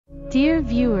Dear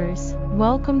viewers,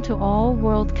 welcome to All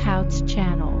World Qoutes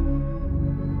channel.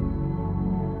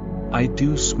 I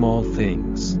do small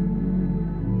things.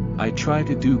 I try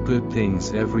to do good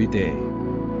things every day.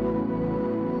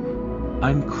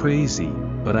 I'm crazy,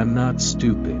 but I'm not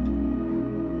stupid.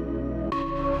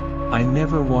 I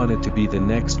never wanted to be the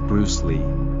next Bruce Lee.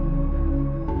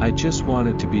 I just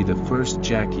wanted to be the first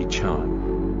Jacqui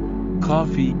Chan.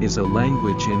 Coffee is a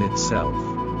language in itself.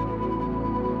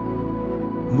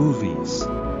 Movies.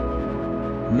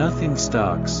 Nothing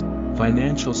stocks,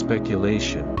 financial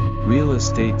speculation, real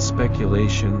estate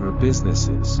speculation or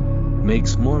businesses,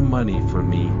 makes more money for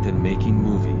me than making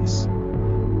movies.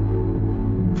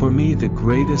 For me, the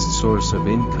greatest source of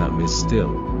income is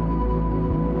still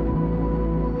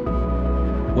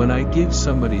when I give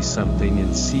somebody something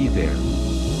and see there.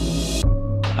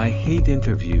 I hate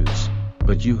interviews,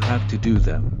 but you have to do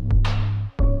them.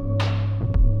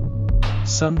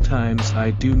 Sometimes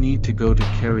I do need to go to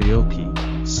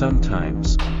karaoke,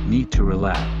 sometimes need to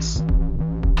relax.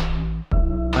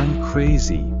 I'm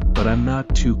crazy, but I'm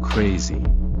not too crazy.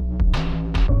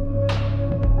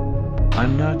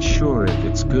 I'm not sure if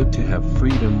it's good to have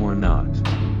freedom or not.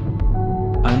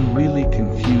 I'm really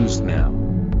confused now.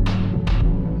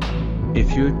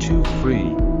 If you're too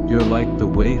free, you're like the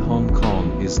way Hong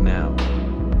Kong is now.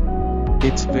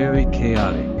 It's very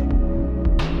chaotic.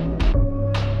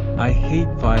 I hate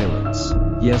violence,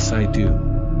 yes I do.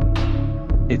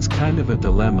 It's kind of a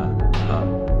dilemma, huh?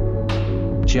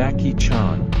 Jacqui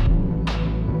Chan.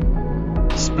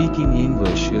 Speaking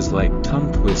English is like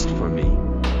tongue twist for me.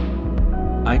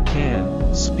 I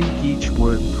can speak each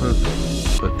word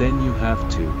perfect, but then you have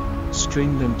to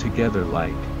string them together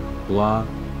like blah,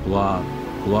 blah,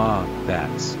 blah.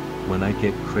 That's when I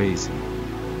get crazy.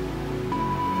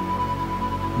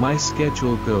 My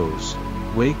schedule goes: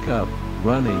 wake up,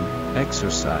 running,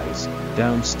 exercise,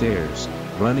 downstairs,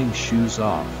 running shoes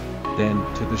off, then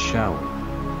to the shower.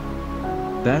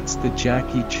 That's the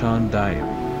Jacqui Chan diary.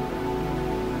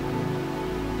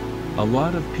 A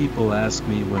lot of people ask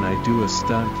me when I do a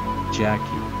stunt,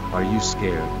 Jacqui, are you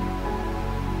scared?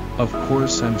 Of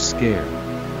course I'm scared.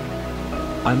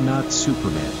 I'm not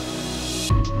Superman.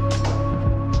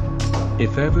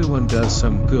 If everyone does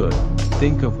some good,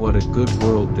 think of what a good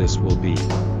world this will be.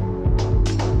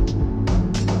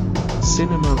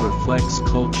 Cinema reflects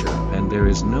culture, and there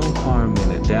is no harm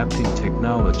in adapting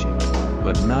technology,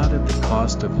 but not at the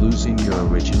cost of losing your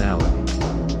originality.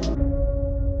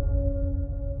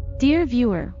 Dear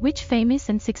viewer, which famous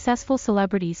and successful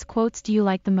celebrities' quotes do you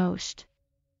like the most?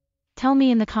 Tell me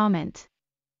in the comment.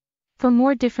 For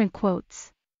more different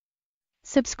quotes,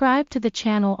 subscribe to the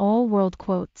channel All World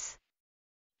Qoutes.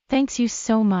 Thanks you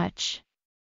so much.